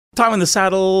Time in the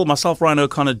saddle, myself, Ryan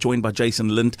O'Connor, joined by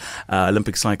Jason Lind,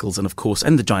 Olympic Cycles, and of course,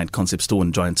 and the Giant Concept Store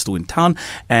and Giant Store in town,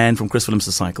 and from Chris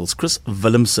Willemse Cycles, Chris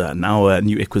Willemse, now a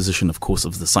new acquisition, of course,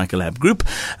 of the CycleLab Group.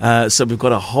 So we've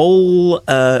got a whole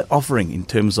offering in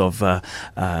terms of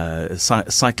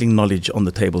cycling knowledge on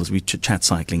the table as we chat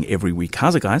cycling every week.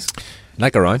 How's it, guys?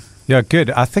 Like a Ryan. Yeah, good.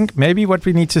 I think maybe what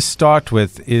we need to start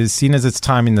with is, seeing as it's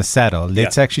time in the saddle,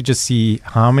 let's actually just see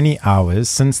how many hours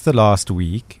since the last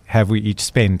week have we each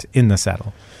spent in the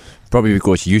saddle. Probably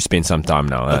because you spent some time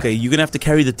now. Okay, you're going to have to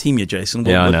carry the team here, Jason.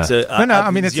 Yeah, I know.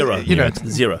 I mean, it's zero.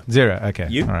 Zero. Zero, okay.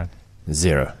 You? All right.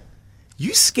 Zero.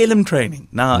 You Skellum training.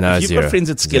 Now, No, if you've zero. got friends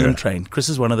at Skellum Zero. train, Chris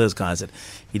is one of those guys that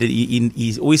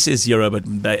he always says zero, but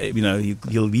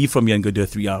he'll leave from here and go do a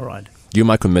 3-hour ride. You're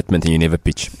my commitment and you never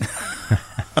pitch.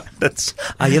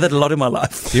 I hear that a lot in my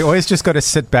life. You always just got to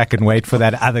sit back and wait for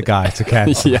that other guy to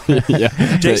catch. yeah.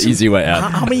 Jason, the easy way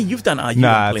out. How many you've done? No,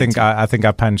 I think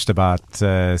I punched about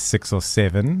 6 or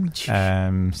 7.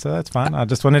 So that's fine. I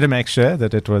just wanted to make sure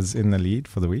that it was in the lead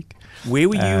for the week. Where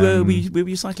were you? Where were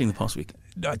you cycling the past week?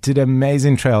 I did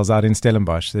amazing trails out in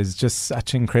Stellenbosch. There's just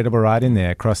such incredible riding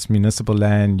there across municipal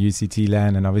land, UCT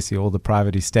land, and obviously all the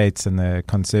private estates and the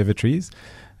conservatories.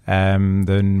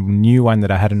 The new one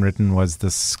that I hadn't written was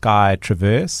the Sky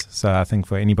Traverse. So I think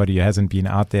for anybody who hasn't been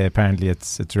out there, apparently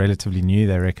it's relatively new.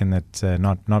 They reckon that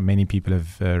not many people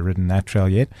have ridden that trail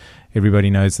yet. Everybody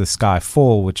knows the Sky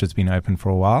Fall, which has been open for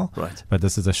a while. Right. But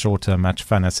this is a shorter, much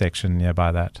funner section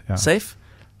nearby that. Yeah. Safe?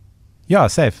 Yeah,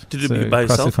 safe. To do it by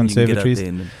yourself? Across the conservatories. You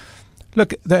can get out there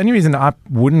Look, the only reason I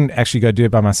wouldn't actually go do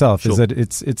it by myself is that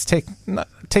it's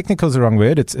technical is the wrong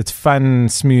word. It's fun,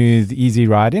 smooth, easy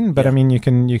riding. But I mean, you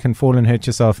can fall and hurt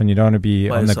yourself, and you don't want to be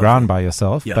on the ground by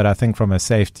yourself. Yeah. But I think from a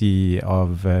safety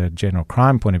of general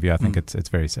crime point of view, I think it's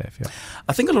very safe. Yeah.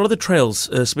 I think a lot of the trails,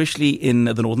 especially in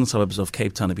the northern suburbs of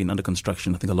Cape Town, have been under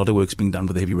construction. I think a lot of work's being done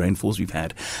with the heavy rainfalls we've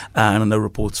had. And I know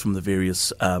reports from the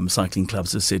various cycling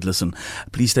clubs have said, listen,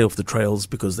 please stay off the trails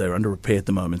because they're under repair at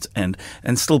the moment. And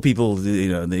still people,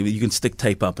 you can stick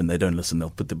tape up and they don't listen.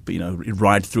 They'll put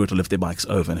ride through it or lift their bikes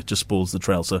over, and it just spoils the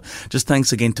trail. So just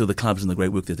thanks again to the clubs and the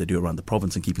great work that they do around the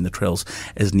province and keeping the trails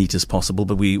as neat as possible.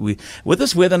 But we with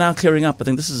this weather now clearing up, I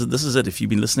think this is it. If you've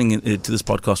been listening to this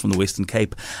podcast from the Western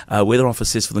Cape, Weather Office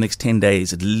says for the next 10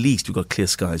 days at least we've got clear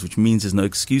skies, which means there's no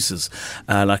excuses.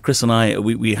 Like Chris and I,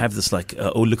 we have this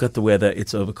look at the weather,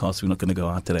 it's overcast, we're not going to go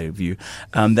out today view.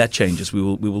 That changes. We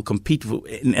will compete.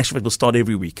 In actual fact, we'll start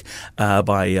every week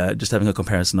by just having a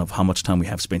comparison of how much time we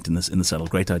have spent in the saddle.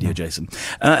 Great idea, Jason.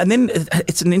 And then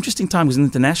it's an interesting time because in the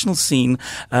international scene,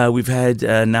 we've had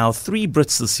now 3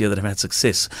 Brits this year that have had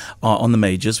success on the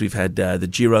majors. We've had the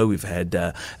Giro, we've had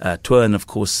Tour, and of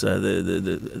course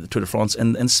the Tour de France,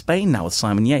 and Spain now with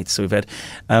Simon Yates. So we've had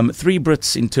 3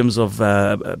 Brits in terms of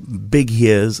big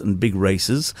years and big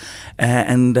races,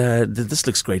 and this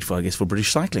looks great for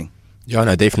British cycling. Yeah,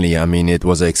 no, definitely. I mean, it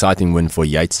was an exciting win for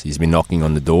Yates. He's been knocking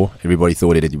on the door. Everybody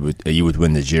thought he would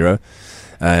win the Giro.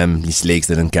 His legs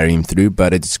didn't carry him through,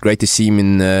 but it's great to see him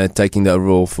in taking the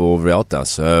overall for Vuelta.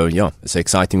 So, yeah, it's an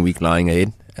exciting week lying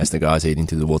ahead as the guys head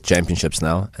into the World Championships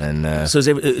now. And so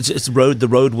it's the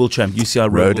Road World Champ, UCI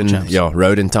Road World Champs. Yeah,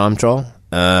 road and time trial.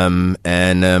 And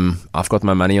I've got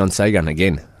my money on Sagan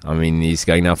again. I mean, he's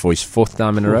going now for his 4th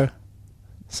time in a row.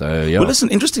 So, yeah. Well, listen,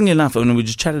 interestingly enough, when we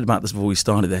just chatted about this before we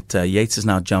started, that Yates has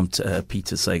now jumped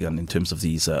Peter Sagan in terms of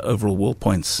these overall world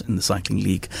points in the cycling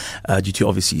league, due to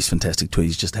obviously his fantastic tour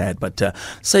he's just had. But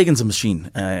Sagan's a machine.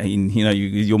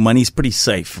 Your money's pretty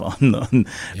safe on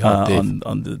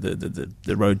the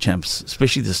road champs,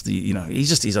 especially this.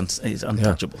 He's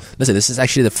untouchable. Yeah. Listen, this is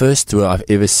actually the first tour I've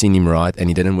ever seen him ride, and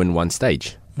he didn't win one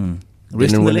stage.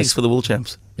 Resting the legs for the world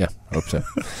champs. Yeah, I hope so.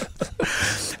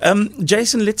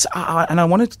 Jason, and I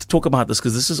wanted to talk about this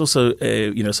because this is also,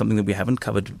 something that we haven't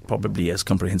covered probably as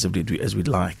comprehensively as we'd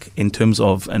like in terms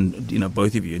of, and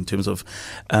both of you, in terms of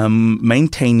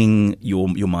maintaining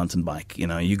your mountain bike.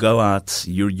 You go out,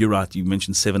 you're out. You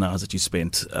mentioned 7 hours that you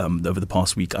spent over the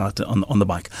past week out on the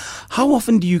bike. How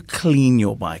often do you clean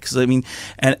your bike? 'Cause I mean,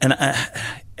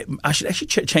 I should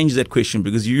actually change that question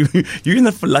because you're in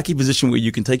the lucky position where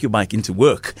you can take your bike into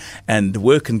work and the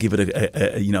work can give it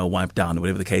a wipe down or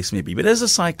whatever the case may be. But as a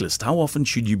cyclist, how often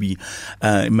should you be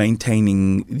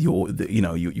maintaining your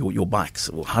bikes?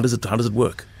 How does it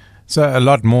work? So a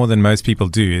lot more than most people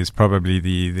do is probably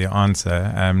the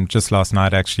answer. Just last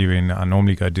night, actually, when I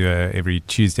normally go do every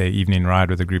Tuesday evening ride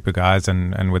with a group of guys,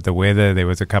 and with the weather, there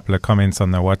was a couple of comments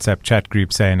on the WhatsApp chat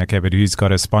group saying, okay, but who's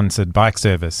got a sponsored bike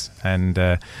service? And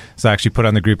so I actually put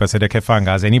on the group, I said, okay, fine,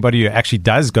 guys, anybody who actually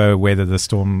does go weather the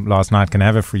storm last night can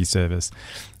have a free service.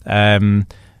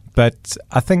 But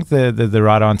I think the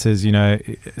right answer is,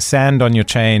 sand on your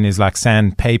chain is like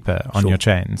sandpaper on your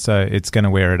chain. So it's going to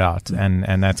wear it out,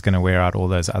 and that's going to wear out all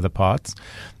those other parts.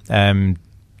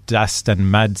 Dust and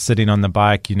mud sitting on the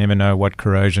bike, you never know what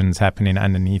corrosion's happening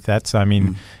underneath that. So, I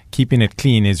mean, keeping it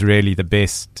clean is really the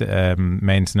best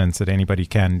maintenance that anybody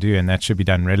can do, and that should be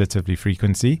done relatively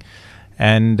frequently.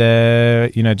 And,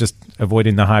 just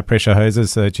avoiding the high-pressure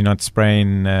hoses so that you're not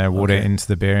spraying water into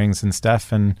the bearings and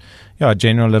stuff. And, a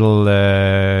general little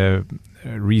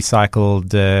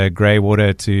recycled grey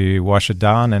water to wash it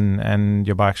down, and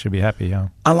your bike should be happy. Yeah,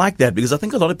 I like that, because I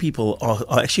think a lot of people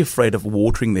are actually afraid of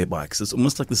watering their bikes. It's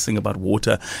almost like this thing about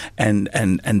water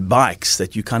and bikes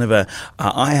that you kind of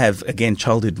I have, again,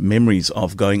 childhood memories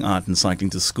of going out and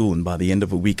cycling to school, and by the end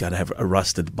of a week I'd have a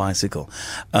rusted bicycle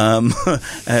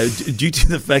due to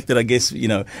the fact that, I guess,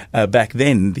 back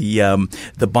then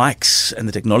the bikes and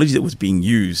the technology that was being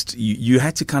used, you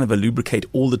had to kind of lubricate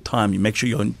all the time. You make sure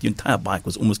your entire bike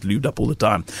was almost lubed up all the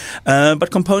time.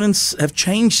 But components have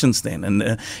changed since then, and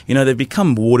they've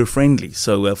become water friendly.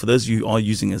 So for those of you who are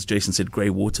using, as Jason said, grey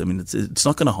water, I mean, it's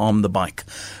not going to harm the bike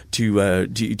to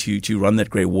run that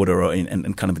grey water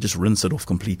and kind of just rinse it off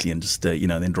completely and just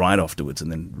then dry it afterwards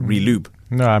and then re-lube.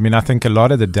 No, I mean, I think a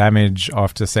lot of the damage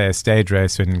after, say, a stage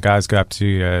race, when guys go up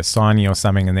to Sani or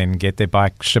something and then get their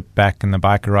bike shipped back and the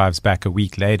bike arrives back a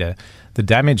week later, the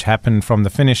damage happened from the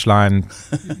finish line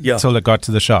till it got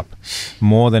to the shop,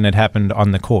 more than it happened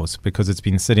on the course, because it's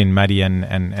been sitting muddy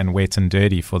and wet and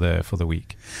dirty for the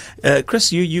week.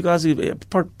 Chris, you guys are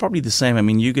probably the same. I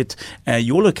mean, you get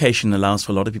your location allows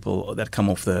for a lot of people that come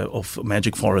off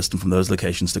Magic Forest and from those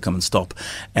locations to come and stop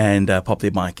and pop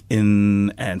their bike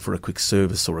in, and for a quick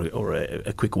service or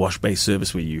a quick wash bay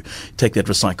service where you take that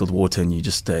recycled water and you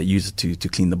just use it to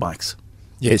clean the bikes.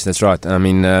 Yes, that's right. I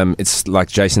mean, it's like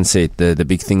Jason said, the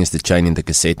big thing is the chain in the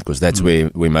cassette, because that's where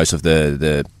most of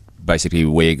the basically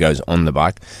wear goes on the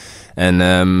bike.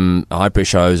 And high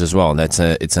pressure hose as well. It's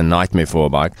a nightmare for a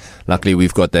bike. Luckily,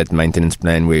 we've got that maintenance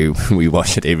plan where we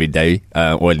wash it every day,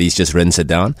 or at least just rinse it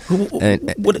down.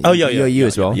 You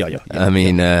as well. Yeah. I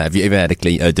mean, have you ever had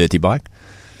a dirty bike?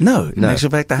 No, in actual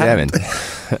fact, I haven't.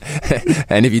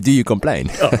 And if you do, you complain.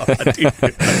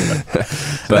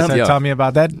 But tell me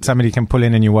about that. Somebody can pull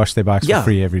in and you wash their bikes for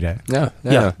free every day. Yeah.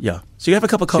 So you have a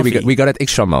cup of coffee. So we got it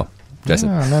extra mile. Jason.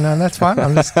 No, that's fine.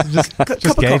 I'm just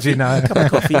gauging now. A cup of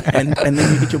coffee, and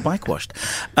then you get your bike washed.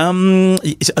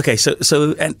 Okay,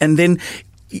 so then.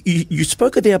 You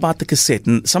spoke there about the cassette,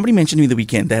 and somebody mentioned to me the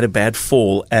weekend they had a bad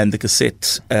fall, and the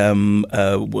cassette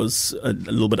was a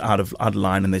little bit out of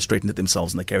line, and they straightened it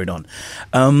themselves and they carried on.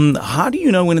 How do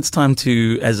you know when it's time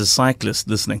to, as a cyclist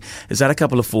listening, is that a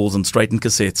couple of falls and straightened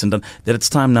cassettes and done, that it's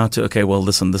time now to, okay, well,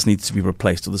 listen, this needs to be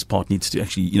replaced, or this part needs to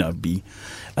actually,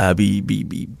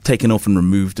 be taken off and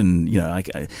removed, and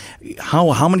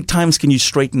how many times can you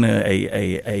straighten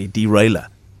a derailleur?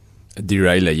 A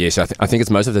derailleur, yes. I think it's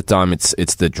most of the time it's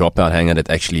the dropout hanger that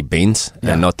actually bends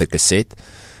and not the cassette.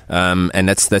 And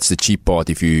that's the cheap part.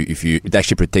 If you it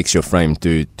actually protects your frame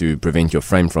to prevent your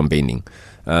frame from bending.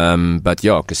 But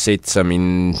yeah, cassettes. I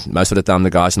mean, most of the time the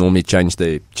guys normally change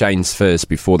the chains first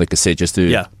before the cassette, just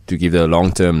to give the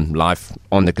long term life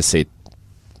on the cassette.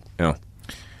 Yeah,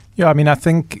 I mean, I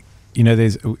think.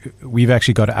 We've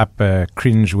actually got up a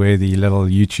cringe-worthy little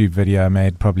YouTube video I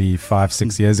made probably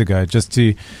 5-6 years ago, just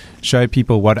to show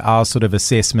people what our sort of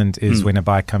assessment is when a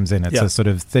bike comes in. It's a sort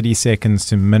of 30 seconds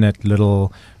to minute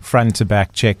little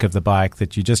front-to-back check of the bike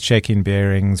that you just check in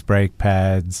bearings, brake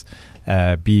pads,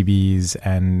 BBs,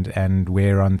 and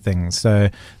wear on things. So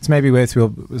it's maybe worth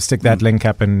we'll stick that link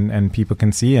up and people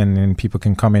can see, and people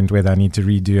can comment whether I need to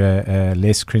redo a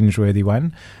less cringe-worthy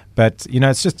one. But,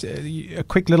 it's just a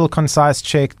quick little concise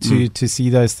check to see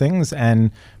those things,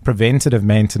 and preventative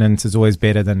maintenance is always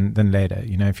better than later.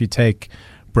 If you take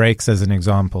brakes as an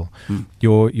example,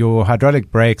 your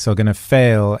hydraulic brakes are going to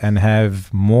fail and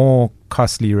have more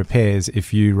costly repairs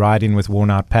if you ride in with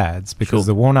worn-out pads, because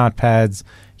the worn-out pads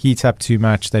heat up too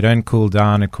much, they don't cool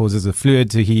down, it causes the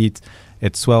fluid to heat,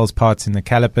 it swells parts in the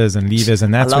calipers and levers,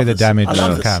 and that's where the damage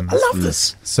comes. I love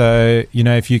this. So,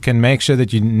 if you can make sure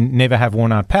that you never have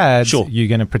worn-out pads, you're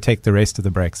going to protect the rest of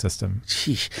the brake system.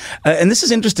 And this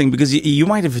is interesting, because you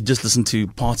might have just listened to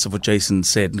parts of what Jason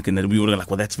said, and we were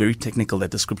like, well, that's very technical, that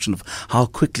description of how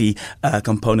quickly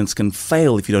components can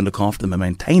fail if you don't look after them and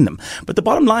maintain them. But the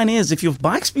bottom line is, if your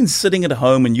bike's been sitting at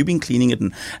home and you've been cleaning it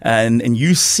and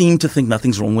you seem to think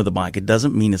nothing's wrong with the bike, it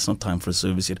doesn't mean it's not time for a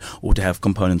service yet or to have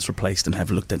components replaced and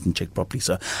have looked at and checked properly.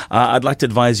 So I'd like to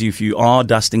advise you, if you are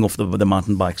dusting off the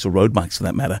mountain bikes or road bikes for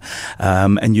that matter,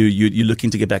 and you're looking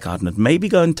to get back out on it, maybe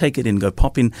go and take it in, go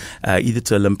pop in either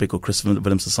to Olympic or Chris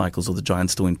Willemse Cycles or the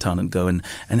Giant store in town and go and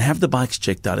have the bikes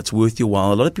checked out. It's worth your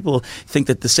while. A lot of people think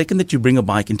that the second that you bring a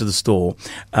bike into the store,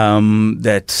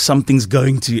 that something's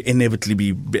going to inevitably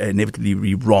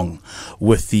be wrong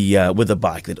with the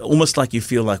bike. That almost like you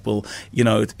feel like, well,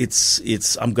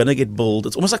 it's I'm going to get billed.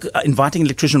 It's almost like inviting an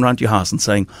electrician around to your house and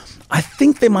saying, I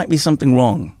think there might be something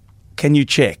wrong. Can you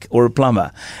check? Or a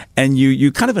plumber. And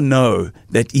you kind of know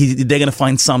that they're going to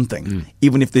find something,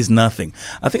 even if there's nothing.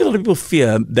 I think a lot of people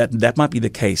fear that might be the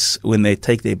case when they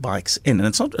take their bikes in. And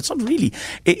it's not really.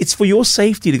 It's for your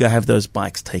safety to go have those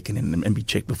bikes taken in and be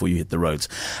checked before you hit the roads.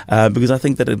 Because I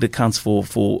think that it accounts for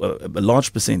a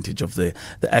large percentage of the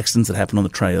accidents that happen on the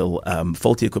trail.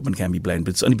 Faulty equipment can be blamed,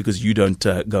 but it's only because you don't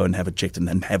go and have it checked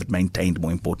and have it maintained,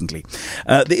 more importantly.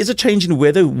 There is a change in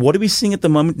weather. What are we seeing at the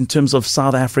moment in terms of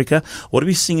South Africa? What are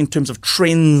we seeing in terms of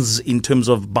trends, in terms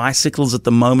of bicycles at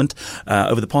the moment?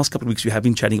 Over the past couple of weeks, we have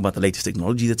been chatting about the latest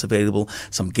technology that's available,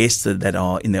 some guests that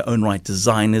are in their own right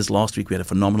designers. Last week, we had a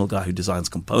phenomenal guy who designs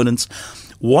components.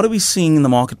 What are we seeing in the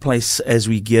marketplace as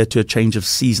we gear to a change of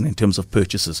season in terms of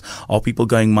purchases? Are people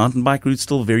going mountain bike routes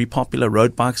still very popular?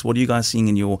 Road bikes? What are you guys seeing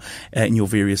in your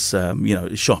various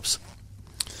shops?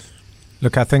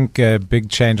 Look, I think a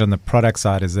big change on the product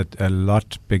side is that a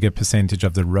lot bigger percentage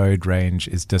of the road range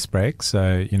is disc brakes.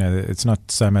 So, it's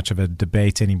not so much of a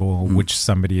debate anymore which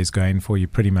somebody is going for. You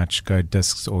pretty much go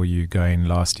discs or you go in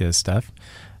last year's stuff.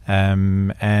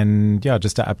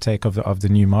 Just the uptake of the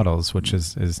new models, which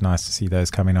is nice to see those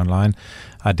coming online.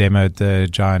 I demoed the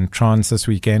Giant Trance this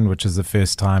weekend, which is the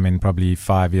first time in probably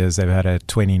 5 years they've had a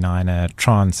 29er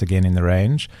Trance again in the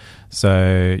range.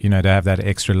 So, to have that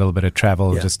extra little bit of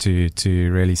travel just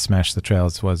to really smash the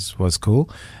trails was cool.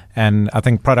 And I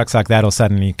think products like that will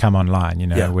suddenly come online,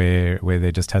 where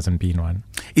there just hasn't been one.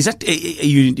 Is that, are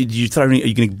you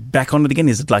going to back on it again?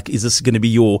 Is this going to be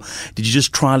did you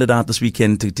just trial it out this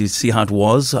weekend to see how it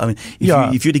was? I mean,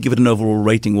 if you were to give it an overall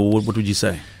rating, what would you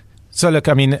say? So look,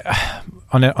 I mean,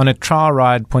 on a trial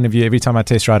ride point of view, every time I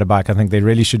test ride a bike, I think there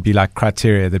really should be like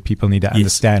criteria that people need to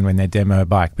understand when they demo a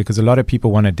bike, because a lot of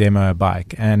people want to demo a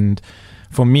bike. And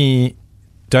for me,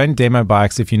 don't demo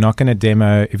bikes if you're not going to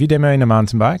demo. If you're demoing a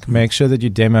mountain bike, make sure that you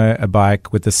demo a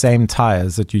bike with the same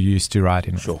tires that you used to ride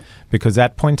in. Sure. Because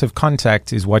that point of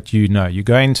contact is what you know. You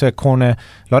go into a corner,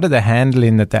 a lot of the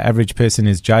handling that the average person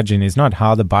is judging is not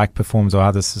how the bike performs or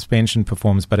how the suspension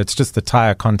performs, but it's just the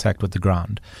tire contact with the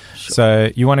ground. Sure. So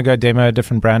you want to go demo a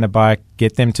different brand of bike,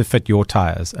 get them to fit your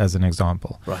tires, as an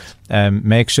example. Right.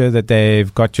 Make sure that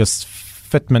they've got your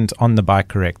fitment on the bike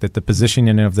correct, that the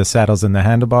positioning of the saddles and the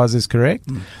handlebars is correct,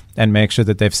 and make sure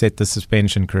that they've set the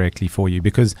suspension correctly for you,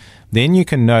 because then you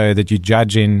can know that you're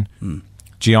judging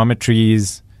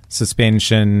geometries,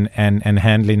 suspension and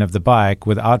handling of the bike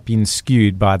without being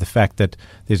skewed by the fact that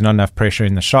there's not enough pressure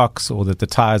in the shocks or that the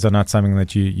tires are not something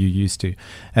that you used to.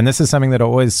 And this is something that I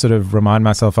always sort of remind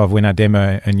myself of when I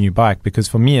demo a new bike, because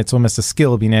for me it's almost a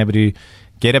skill being able to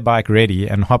get a bike ready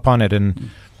and hop on it and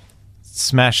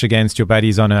smash against your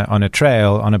buddies on a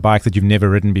trail on a bike that you've never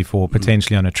ridden before,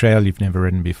 potentially on a trail you've never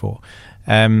ridden before.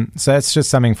 So it's just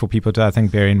something for people to, I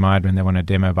think, bear in mind when they want to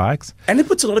demo bikes. And it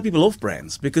puts a lot of people off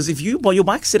brands, because if your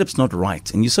bike setup's not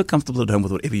right and you're so comfortable at home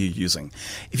with whatever you're using,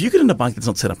 if you get in a bike that's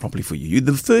not set up properly for you,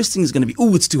 the first thing is going to be,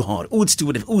 it's too hard, it's too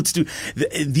whatever, it's too.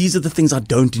 These are the things I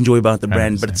don't enjoy about the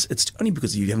brand, 100%. But it's only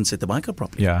because you haven't set the bike up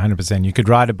properly. Yeah, 100%. You could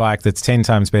ride a bike that's 10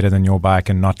 times better than your bike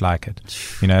and not like it.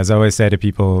 As I always say to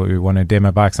people who want to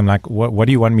demo bikes, I'm like, what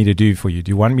do you want me to do for you? Do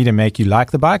you want me to make you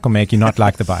like the bike or make you not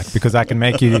like the bike? Because I can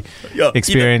make you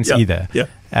experience either.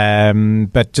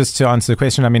 But just to answer the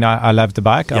question, I mean, I love the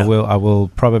bike. I will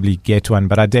probably get one,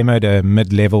 but I demoed a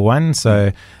mid-level one, so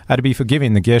I had to be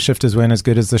forgiving. The gear shifters weren't as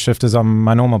good as the shifters on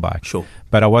my normal bike. Sure.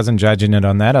 But I wasn't judging it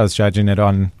on that. I was judging it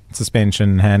on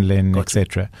suspension, handling,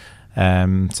 etc.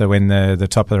 So when the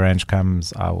top of the range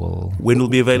comes, I will. When will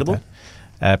it be available?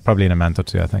 Probably in a month or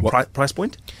two, I think. What price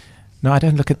point? No, I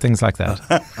don't look at things like that.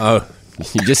 Oh,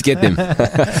 you just get them.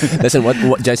 Listen,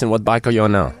 what Jason, what bike are you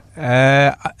on now?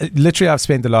 Literally, I've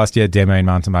spent the last year demoing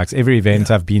mountain bikes. Every event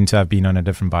I've been on a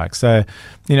different bike. So,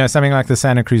 something like the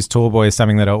Santa Cruz Tourboy is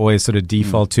something that I always sort of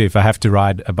default to if I have to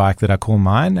ride a bike that I call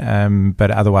mine. But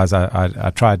otherwise,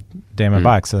 I try demo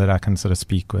bikes so that I can sort of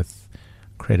speak with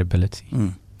credibility.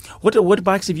 What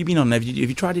bikes have you been on? Have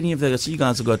you tried any of the? So you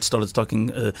guys have started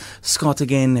stocking Scott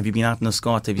again. Have you been out in a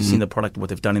Scott? Have you seen the product? What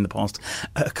they've done in the past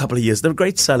a couple of years? They're a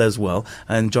great seller as well.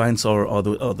 And Giants are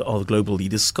the global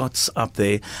leaders. Scott's up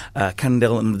there,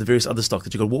 Cannondale, and the various other stock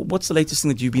that you got. What's the latest thing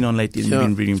that you've been on lately? And you've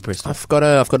been really impressed with? I've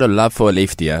got a love for a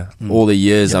lefty. All the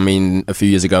years. I mean, a few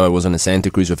years ago I was on a Santa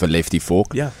Cruz with a lefty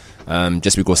fork. Yeah.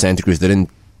 Just because Santa Cruz didn't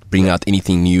bring out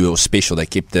anything new or special, they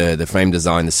kept the frame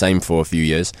design the same for a few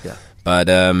years. Yeah. But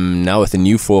now with the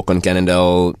new fork on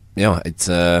Cannondale, it's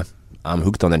I'm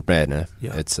hooked on that brand.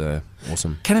 Yeah. It's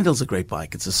awesome. Cannondale's a great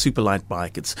bike. It's a super light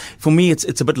bike. For me,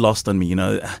 it's a bit lost on me.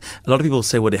 A lot of people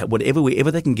say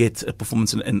wherever they can get a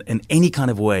performance in any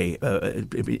kind of way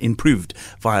improved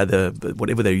via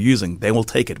whatever they're using, they will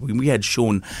take it. We had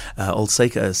Sean old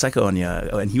Seiko on here,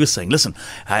 and he was saying, listen,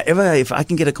 if I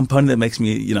can get a component that makes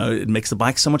me, it makes the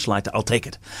bike so much lighter, I'll take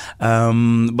it.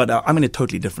 But I'm in a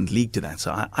totally different league to that.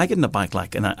 So I get in a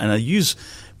bike and I use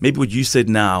maybe what you said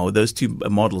now, those two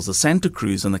models, the Santa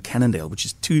Cruz and the Cannondale, which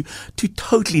is two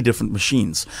totally different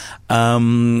machines.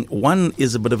 One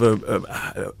is a bit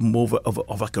of more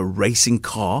of like a racing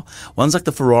car. One's like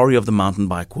the Ferrari of the mountain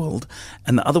bike world,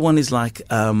 and the other one is like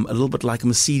a little bit like a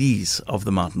Mercedes of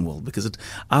the mountain world, because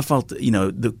I felt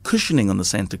the cushioning on the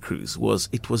Santa Cruz was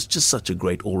just such a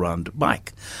great all-round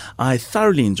bike. I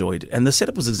thoroughly enjoyed, and the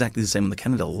setup was exactly the same on the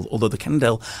Cannondale. Although the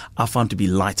Cannondale I found to be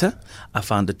lighter, I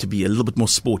found it to be a little bit more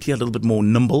sporty, a little bit more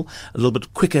nimble, a little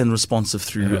bit quicker and responsive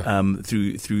through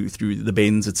the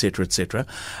bends, etc.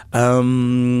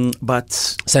 But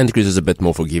Santa Cruz is a bit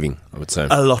more forgiving, I would say.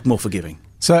 A lot more forgiving.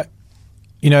 So,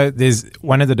 there's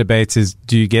one of the debates is,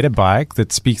 do you get a bike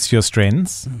that speaks to your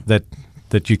strengths,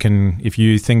 that you can, if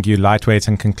you think you're lightweight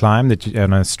and can climb, that you,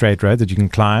 on a straight road that you can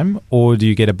climb, or do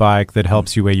you get a bike that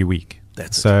helps you where you're weak?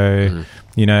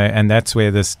 And that's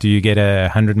where do you get a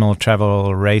 100 mil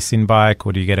travel racing bike,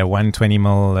 or do you get a 120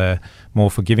 mil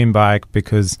more forgiving bike?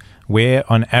 Because where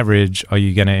on average are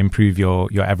you going to improve your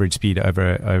average speed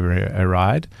over a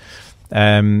ride?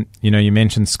 You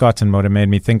mentioned Scott, and what it made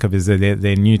me think of is their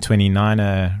new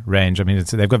 29er range. I mean,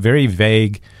 they've got very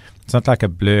vague. It's not like a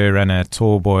Blur and a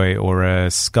Torboy or a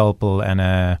Sculpel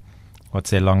and what's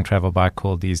their long travel bike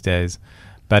called these days?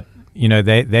 But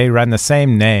they run the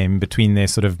same name between their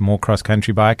sort of more cross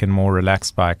country bike and more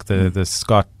relaxed bike, the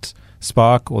Scott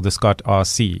Spark or the Scott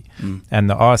RC. And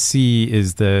the RC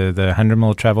is the 100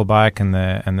 mil travel bike, and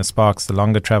the Spark's the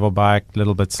longer travel bike, a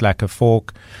little bit slacker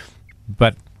fork,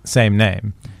 but same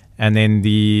name. And then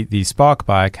the Spark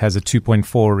bike has a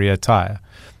 2.4 rear tire.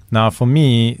 Now, for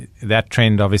me, that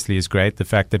trend obviously is great. The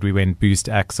fact that we went boost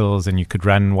axles and you could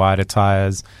run wider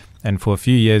tires. And for a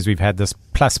few years, we've had this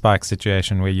plus bike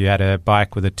situation where you had a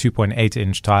bike with a 2.8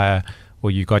 inch tire,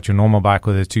 or you got your normal bike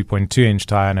with a 2.2 inch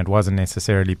tire, and it wasn't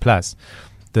necessarily plus.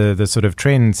 The sort of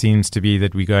trend seems to be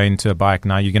that we go into a bike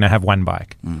now, you're going to have one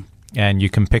bike, and you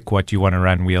can pick what you want to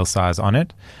run wheel size on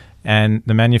it. And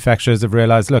the manufacturers have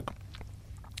realized, look,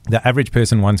 the average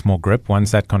person wants more grip, wants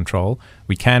that control.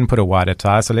 We can put a wider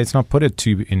tire, so let's not put a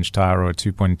 2-inch tire or a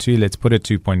 2.2. Let's put a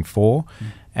 2.4.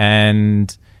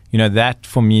 And, that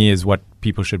for me is what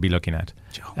people should be looking at,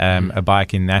 a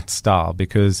bike in that style.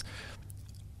 Because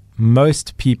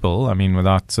most people, I mean,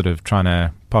 without sort of trying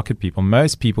to pocket people,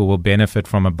 most people will benefit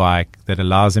from a bike that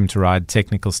allows them to ride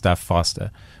technical stuff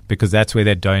faster, because that's where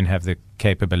they don't have the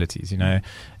capabilities. A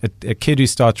kid who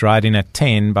starts riding at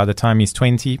 10, by the time he's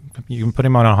 20, you can put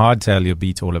him on a hardtail, he'll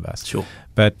beat all of us. Sure.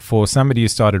 But for somebody who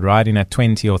started riding at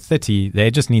 20 or 30,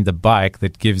 they just need the bike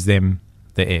that gives them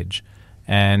the edge.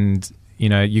 And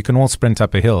you can all sprint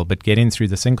up a hill, but getting through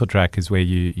the single track is where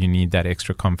you need that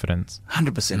extra confidence.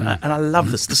 100%. And I love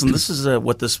this. Listen, this is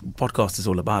what this podcast is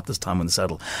all about, this time on the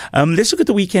saddle. Let's look at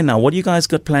the weekend now. What do you guys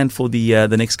got planned for the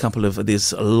next couple of...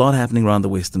 There's a lot happening around the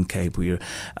Western Cape. We're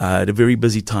at a very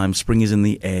busy time. Spring is in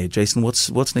the air. Jason, what's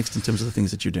next in terms of the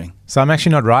things that you're doing? So I'm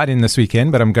actually not riding this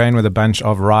weekend, but I'm going with a bunch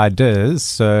of riders.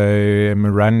 So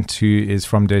Marant, who is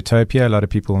from Dirtopia, a lot of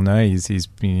people know. He's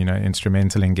been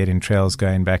instrumental in getting trails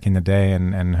going back in the day,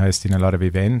 and hosting a lot of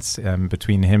events.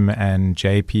 Between him and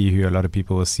JP, who a lot of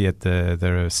people will see at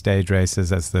the stage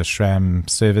races as the SRAM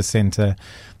Service Centre,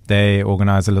 they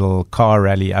organise a little car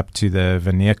rally up to the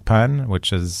Verneekpan,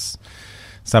 which is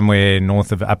somewhere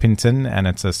north of Uppington, and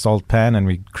it's a salt pan, and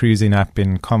we're cruising up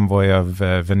in convoy of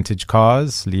vintage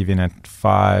cars, leaving at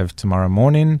 5 tomorrow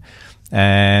morning.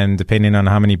 And depending on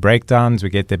how many breakdowns, we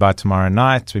get there by tomorrow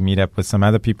night. We meet up with some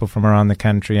other people from around the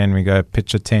country, and we go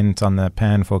pitch a tent on the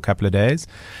pan for a couple of days.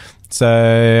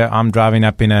 So I'm driving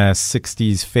up in a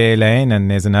 60s Fairlane, and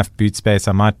there's enough boot space.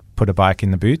 I might put a bike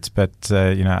in the boot, but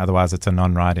otherwise it's a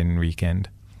non-riding weekend.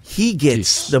 He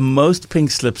gets the most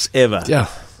pink slips ever. Yeah.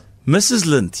 Mrs.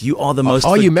 Lind, you are the most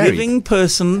Are you married? forgiving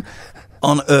person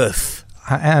on earth.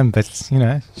 I am, but she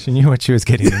knew what she was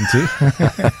getting into.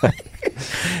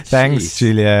 Thanks, Jeez.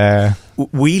 Julia.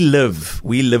 We live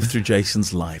through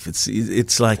Jason's life.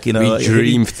 It's like, We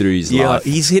dream through his life.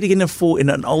 He's heading in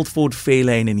an old Ford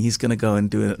Fairlane, and he's going to go and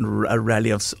do a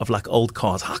rally of like old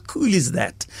cars. How cool is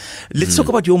that? Let's talk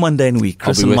about your mundane week,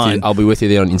 Chris, and mine. I'll be with you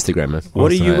there on Instagram. Man.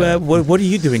 What are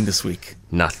you doing this week?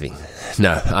 Nothing.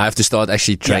 No, I have to start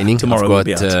actually training. tomorrow I've we'll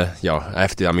got, be out. I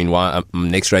have to. I mean,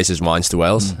 next race is Wines to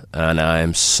Wales, and I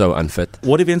am so unfit.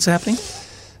 What events are happening?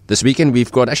 This weekend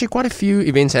we've got actually quite a few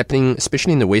events happening,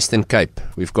 especially in the Western Cape.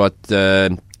 We've got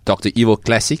Dr. Evil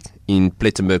Classic in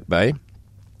Plettenberg Bay.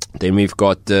 Then we've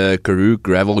got the Karoo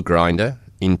Gravel Grinder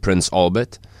in Prince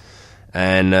Albert.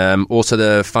 And also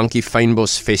the Funky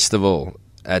Fynbos Festival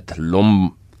at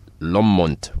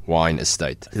Lomond Wine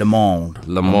Estate. Le Monde.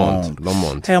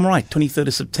 Lomond. Hey, I'm right. 23rd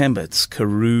of September. It's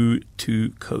Karoo to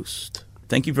Coast.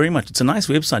 Thank you very much. It's a nice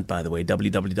website, by the way,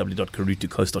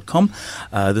 www.karoo2coast.com.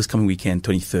 This coming weekend,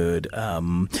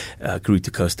 23rd, Karoo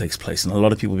to Coast takes place. And a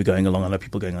lot of people will be going along. A lot of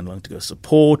people going along to go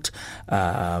support.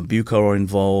 Buco are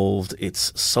involved.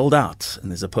 It's sold out.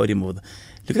 And there's a podium. Look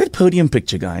at that podium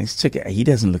picture, guys. Check it. He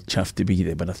doesn't look chuffed to be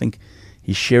there, but I think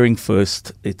he's sharing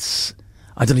first. I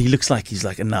don't know, he looks like he's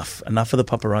like enough of the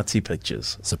paparazzi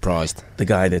pictures. Surprised. The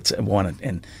guy that's won it.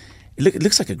 And it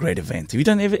looks like a great event. Have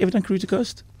you ever done Karoo to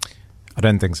Coast? I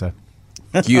don't think so.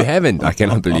 You haven't? I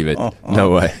cannot believe it.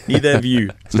 No way. Neither have you.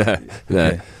 No.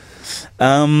 Okay.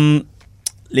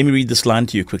 Let me read this line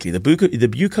to you quickly. The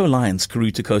Buco Lions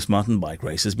Karoo to Coast mountain bike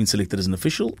race has been selected as an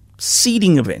official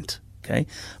seeding event, okay,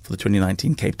 for the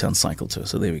 2019 Cape Town Cycle Tour.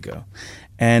 So there we go.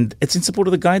 And it's in support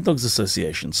of the Guide Dogs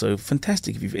Association. So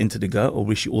fantastic if you've entered to go. I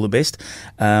wish you all the best.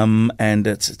 And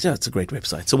it's a great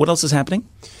website. So what else is happening?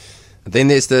 Then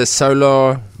there's the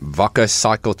Solar Wakker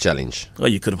Cycle Challenge. Oh,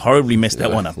 you could have horribly messed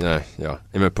that one up. Yeah.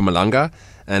 In Mpumalanga.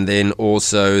 And then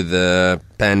also the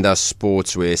Panda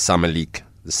Sportswear Summer League,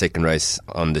 the second race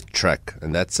on the track.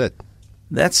 And that's it.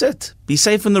 That's it. Be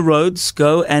safe on the roads.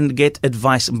 Go and get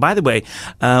advice. And by the way,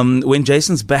 when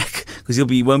Jason's back, because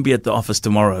he won't be at the office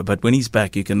tomorrow, but when he's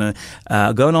back, you can go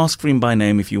and ask for him by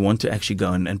name if you want to actually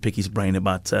go and pick his brain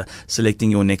about selecting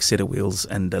your next set of wheels.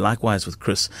 And likewise with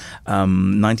Chris,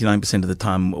 99% of the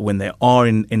time when they are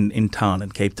in town,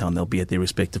 in Cape Town, they'll be at their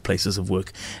respective places of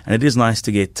work. And it is nice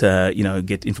to get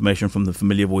information from the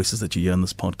familiar voices that you hear on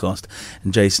this podcast.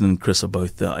 And Jason and Chris are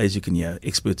both, as you can hear,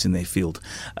 experts in their field.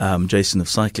 Jason of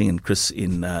cycling and Chris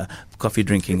in coffee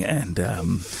drinking and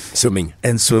swimming.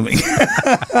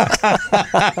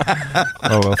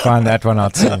 Oh, we'll find that one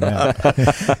out soon. Yeah.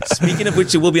 Speaking of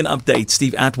which, there will be an update.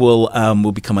 Steve Atwell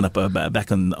will be coming up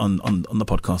back on the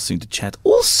podcast soon to chat.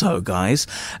 Also, guys,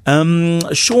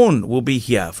 Sean will be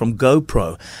here from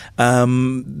GoPro.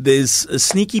 There's a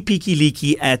sneaky peeky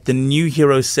leaky at the new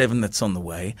Hero 7 that's on the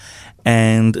way.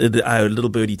 And our little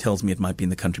birdie tells me it might be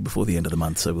in the country before the end of the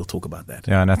month, so we'll talk about that.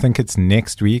 Yeah, and I think it's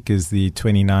next week is the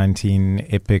 2019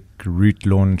 Epic Route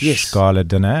Launch Gala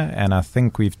dinner, and I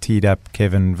think we've teed up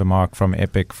Kevin Vermark from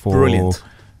Epic for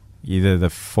either the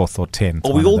 4th or 10th.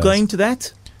 Are we all going to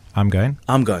that? I'm going.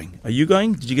 Are you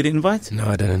going? Did you get an invite? No,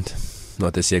 I didn't.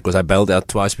 Not this year, because I bailed out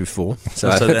twice before. So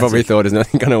I probably thought there's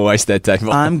nothing going to waste that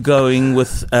table. I'm going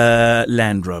with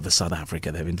Land Rover South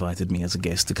Africa. They've invited me as a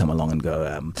guest to come along and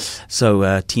go.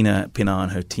 So Tina Pina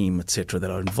and her team, etc., that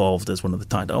are involved as one of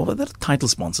the title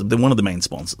sponsors. They're one of the main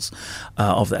sponsors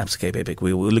of the Cape Epic.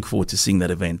 We look forward to seeing that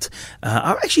event.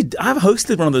 I've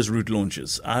hosted one of those route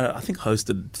launches. I think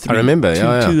hosted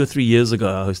 2 or 3 years ago.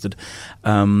 I hosted.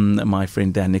 My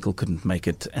friend Dan Nickel couldn't make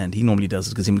it, and he normally does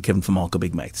it because him and Kevin Vermark are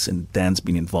big mates, and Dan's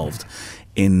been involved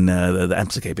in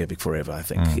the Cape Epic forever. I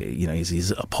think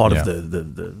he's a part of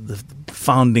the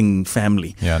founding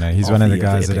family. Yeah, no, he's one of the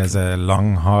guys that has a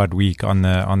long, hard week on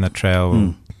the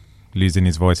trail. Losing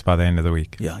his voice by the end of the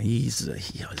week. Yeah, he's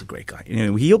a great guy.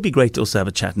 He'll be great to also have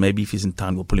a chat. Maybe if he's in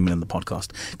town, we'll pull him in the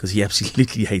podcast because he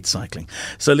absolutely hates cycling.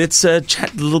 So let's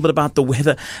chat a little bit about the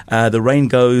weather. The rain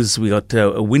goes. We got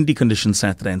a windy condition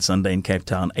Saturday and Sunday in Cape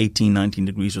Town, 18, 19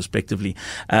 degrees respectively.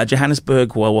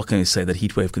 Johannesburg, well, what can I say? That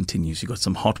heat wave continues. You've got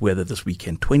some hot weather this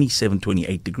weekend, 27,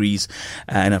 28 degrees.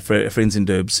 And our friends in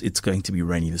Durbs, it's going to be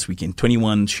rainy this weekend.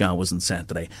 21 showers on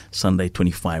Saturday, Sunday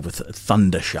 25 with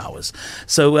thunder showers.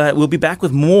 So we'll be back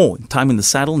with more Time in the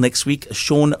Saddle next week.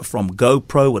 Sean from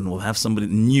GoPro, and we'll have some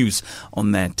news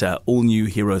on that all-new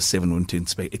Hero 7 when to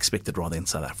expect it rather in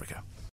South Africa.